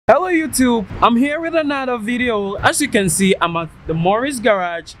Hello YouTube, I'm here with another video. As you can see, I'm at the Morris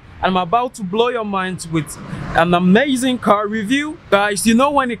garage and I'm about to blow your minds with an amazing car review. Guys, you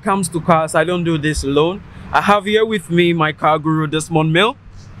know when it comes to cars, I don't do this alone. I have here with me my car guru, Desmond Mill.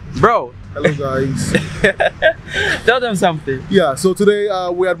 Bro. Hello guys. Tell them something. Yeah, so today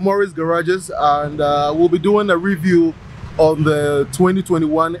we're at Morris Garages and we'll be doing a review on the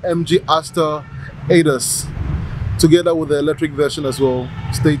 2021 MG Astor ADAS, together with the electric version as well.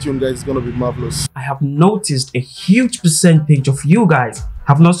 Stay tuned guys, it's gonna be marvelous. I have noticed a huge percentage of you guys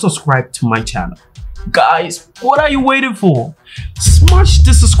have not subscribed to my channel. Guys, what are you waiting for? Smash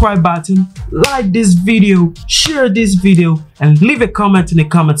the subscribe button, like this video, share this video, and leave a comment in the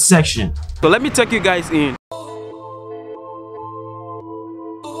comment section. So let me take you guys in.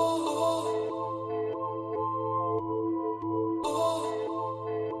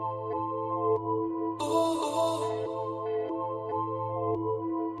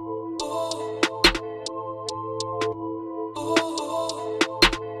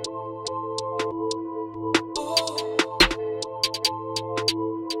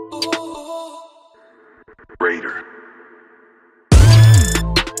 Raider.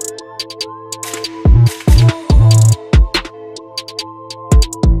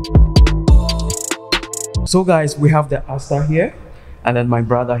 So guys, we have the Astor here, and then my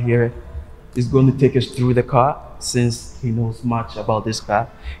brother here is going to take us through the car since he knows much about this car.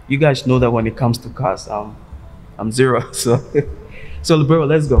 You guys know that when it comes to cars, I'm zero. So bro,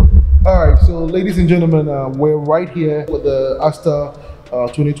 let's go. All right, so ladies and gentlemen, we're right here with the Astor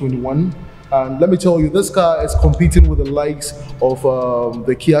 2021. And let me tell you, this car is competing with the likes of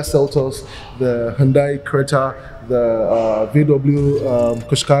the Kia Seltos, the Hyundai Creta, the VW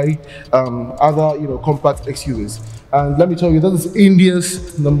Kushaq, other compact XUVs. And let me tell you, this is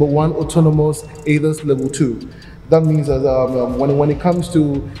India's #1 autonomous ADAS level 2. That means that when it comes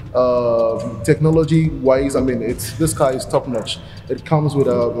to technology-wise, I mean, this car is top-notch. It comes with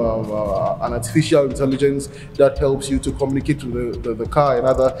an artificial intelligence that helps you to communicate to the car and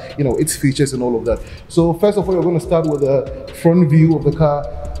other, its features and all of that. So first of all, we're going to start with the front view of the car.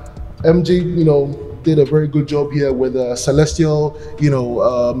 MG, did a very good job here with a celestial,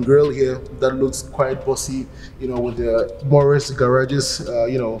 grille here that looks quite bossy, with the Morris Garages,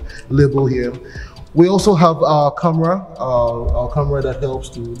 label here. We also have our camera that helps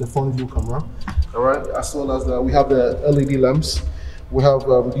to the front view camera, all right, as well as we have the LED lamps. We have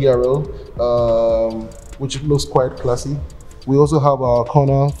DRL, which looks quite classy. We also have our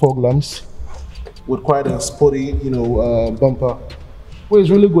corner fog lamps with quite a sporty, bumper, which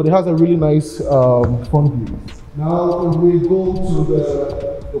is really good. It has a really nice front view. Now, if we go to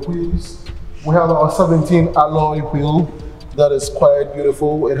the wheels, we have our 17 alloy wheel that is quite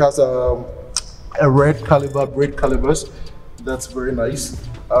beautiful. It has a red caliber, brake calibers. That's very nice.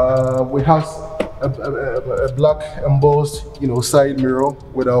 We have a black embossed, side mirror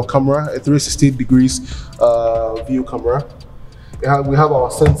with our camera, a 360 degrees view camera. We have our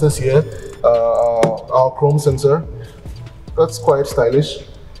sensors here, our chrome sensor. That's quite stylish.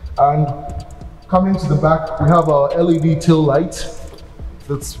 And coming to the back, we have our LED tail light.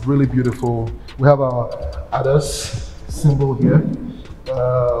 That's really beautiful. We have our ADAS symbol here.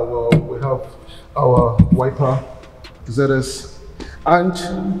 We have our wiper, ZS, and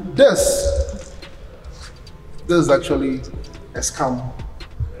this is actually a scam.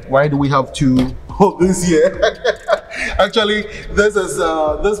 Why do we have two of this here? Actually, this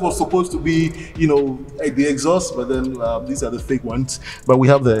was supposed to be, the exhaust, but then these are the fake ones. But we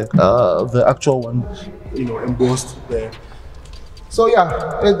have the actual one, embossed there. So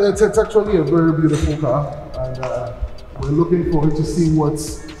yeah, it's actually a very beautiful car, and we're looking forward to see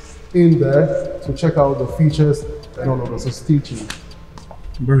what's in there, to check out the features and all of that. So stay tuned.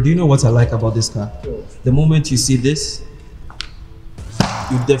 Bro, do you know what I like about this car? Sure. The moment you see this,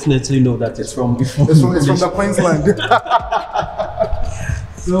 you definitely know that it's from before. It's from the Queensland.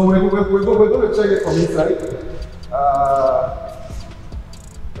 So we're going to check it from inside.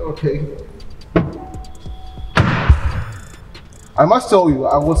 Okay. I must tell you,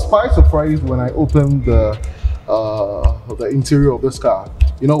 I was quite surprised when I opened the interior of this car.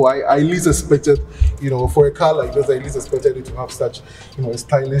 I least expected, for a car like this, I least expected it to have such, a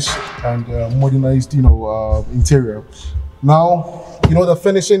stylish and modernized, interior. Now, the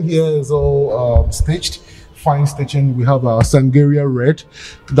finishing here is all stitched, fine stitching. We have a Sangaria red.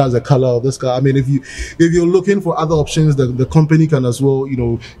 That's the color of this car. I mean, if you're looking for other options, the company can as well,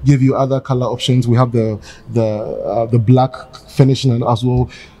 give you other color options. We have the black finishing as well.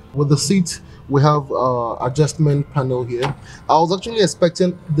 With the seat, we have adjustment panel here. I was actually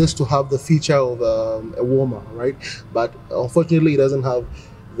expecting this to have the feature of a warmer, right? But unfortunately, it doesn't have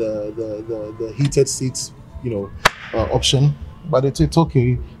the heated seats, option, but it's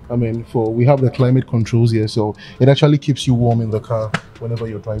okay. I mean, we have the climate controls here, so it actually keeps you warm in the car whenever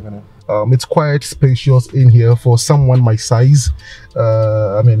you're driving it. It's quite spacious in here for someone my size.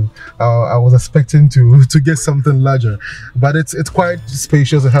 I mean, I was expecting to get something larger, but it's quite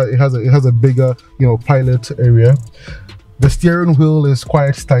spacious. It has a bigger, pilot area. The steering wheel is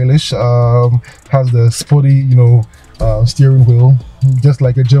quite stylish. Has the sporty, steering wheel, just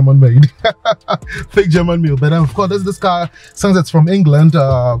like a German made. Fake German made. But of course, this car, since it's from England,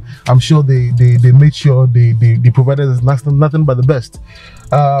 I'm sure they made sure they provided us nothing but the best.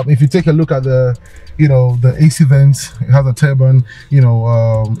 If you take a look at the the AC vents, it has a turbine,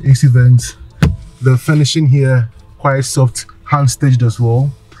 AC vents. The finishing here quite soft, hand staged as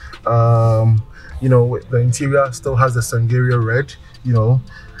well. The interior still has the Sangaria red,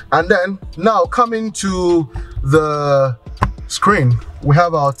 and then now coming to the screen, we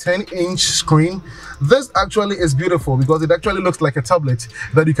have our 10-inch screen. This actually is beautiful because it actually looks like a tablet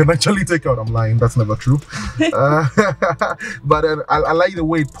that you can actually take out. I'm lying, that's never true. But I like the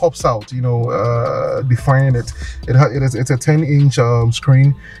way it pops out, defining it. It's a 10-inch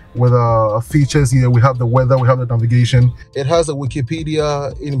screen with features here. We have the weather, we have the navigation. It has a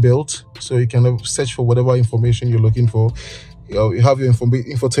Wikipedia inbuilt, so you can search for whatever information you're looking for. You have your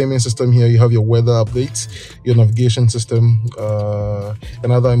infotainment system here, you have your weather updates, your navigation system,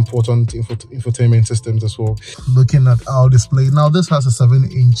 and other important infotainment systems as well. Looking at our display, now this has a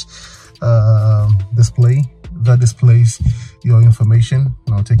 7-inch display that displays your information.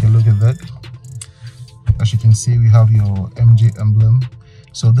 Now take a look at that. As you can see, we have your MG emblem.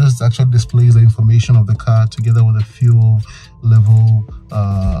 So this actually displays the information of the car together with the fuel level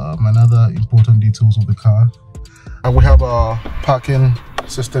and other important details of the car. And we have our parking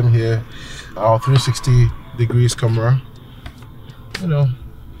system here, our 360 degrees camera.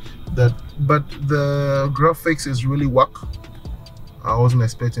 But the graphics is really whack. I wasn't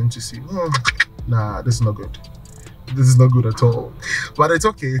expecting to see. Nah, this is not good. This is not good at all. But it's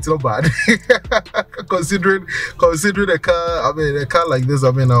okay, it's not bad. considering a car like this,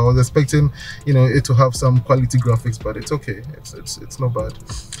 I was expecting it to have some quality graphics, but it's okay. It's not bad.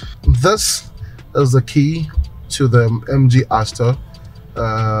 This is the key to the MG Astor,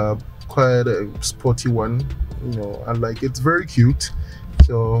 quite a sporty one, and it's very cute.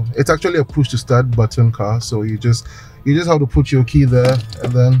 So it's actually a push to start button car, so you just have to put your key there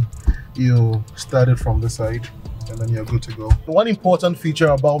and then you start it from the side and then you're good to go. One important feature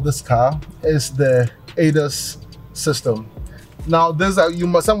about this car is the ADAS system. Now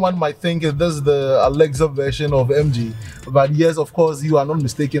someone might think this is the Alexa version of MG, but yes, of course, you are not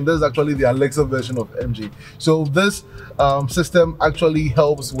mistaken. This is actually the Alexa version of MG. So this system actually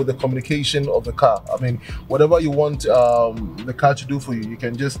helps with the communication of the car. Whatever you want the car to do for you, you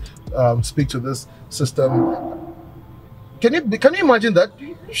can just speak to this system. Can you imagine that?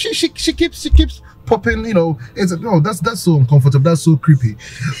 She keeps popping, that's so uncomfortable, that's so creepy.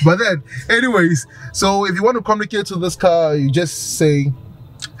 But then, anyways, so if you want to communicate to this car, you just say,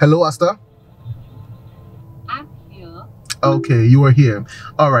 "Hello, Astor." I'm here. Okay, you are here.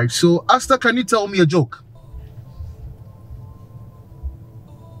 All right. So, Astor, can you tell me a joke?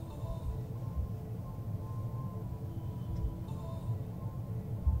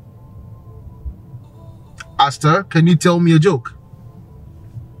 Astor, can you tell me a joke?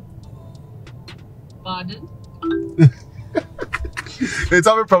 Pardon? It's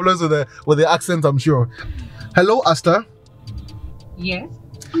having problems with the accent, I'm sure. Hello, Astor. Yes.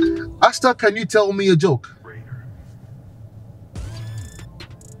 Astor, can you tell me a joke?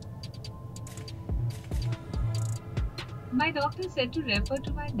 My doctor said to refer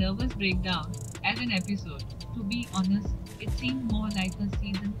to my nervous breakdown as an episode. To be honest, it seemed more like a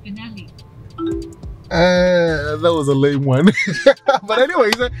season finale. That was a lame one. But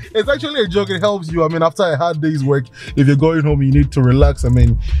anyways, it's actually a joke. It helps you. After a hard day's work, if you're going home, you need to relax.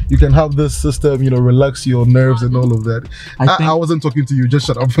 You can have this system, relax your nerves and all of that. I wasn't talking to you, just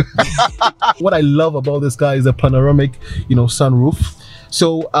shut up. What I love about this car is the panoramic, sunroof.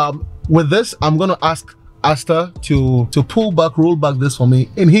 So with this, I'm gonna ask Astor to roll back this for me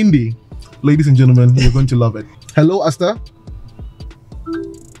in Hindi. Ladies and gentlemen, you're going to love it. Hello, Astor.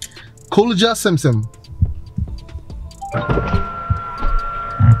 Kolja Simsim.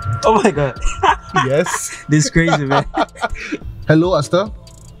 Oh my god. Yes. This is crazy, man. Hello, Astor.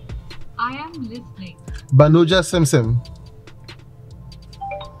 I am listening. Banoja Simsim.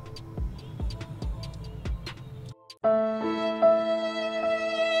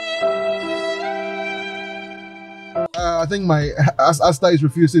 I think my Astor is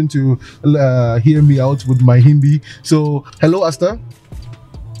refusing to hear me out with my Hindi. So, hello, Astor.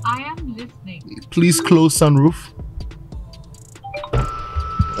 I am listening. Please close sunroof.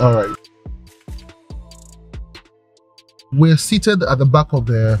 All right. We're seated at the back of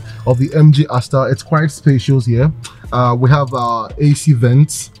the MG Astor. It's quite spacious here. We have our AC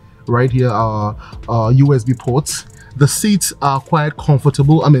vents right here, our USB ports. The seats are quite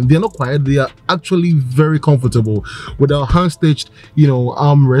comfortable. I mean, they're not quiet, they are actually very comfortable with our hand-stitched, you know,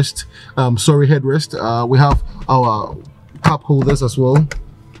 armrest, headrest. We have our cup holders as well.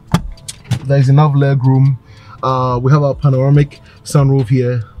 There is enough leg room. We have our panoramic sunroof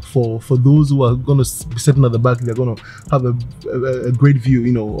here for those who are going to be sitting at the back. They're going to have a great view,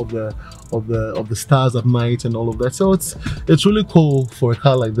 you know, of the stars at night and all of that. So it's really cool for a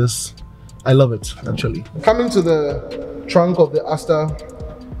car like this. I love it, actually. Coming to the trunk of the Astor,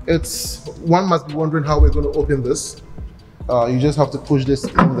 one must be wondering how we're going to open this. You just have to push this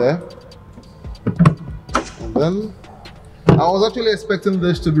in there, and then I was actually expecting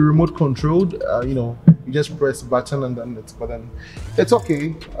this to be remote controlled. You know, you just press button and then it's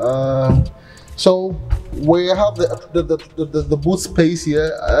okay. So we have the boot space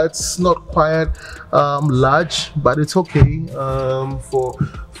here. It's not quite large, but it's okay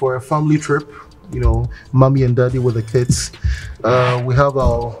for a family trip, you know, mommy and daddy with the kids. We have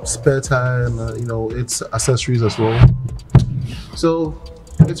our spare tire and you know, its accessories as well. So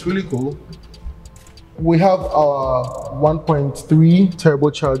it's really cool. We have our 1.3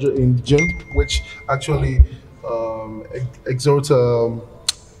 turbocharger engine, which actually exerts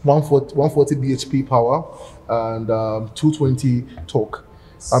 140 bhp power and 220 torque.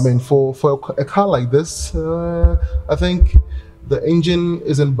 I mean, for a car like this, I think the engine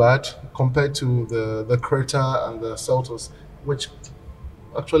isn't bad compared to the Creta and the Seltos, which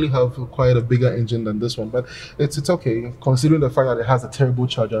actually have quite a bigger engine than this one, but it's okay considering the fact that it has a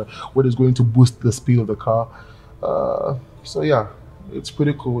turbocharger, which is going to boost the speed of the car. So yeah, it's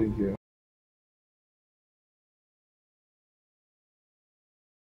pretty cool in here.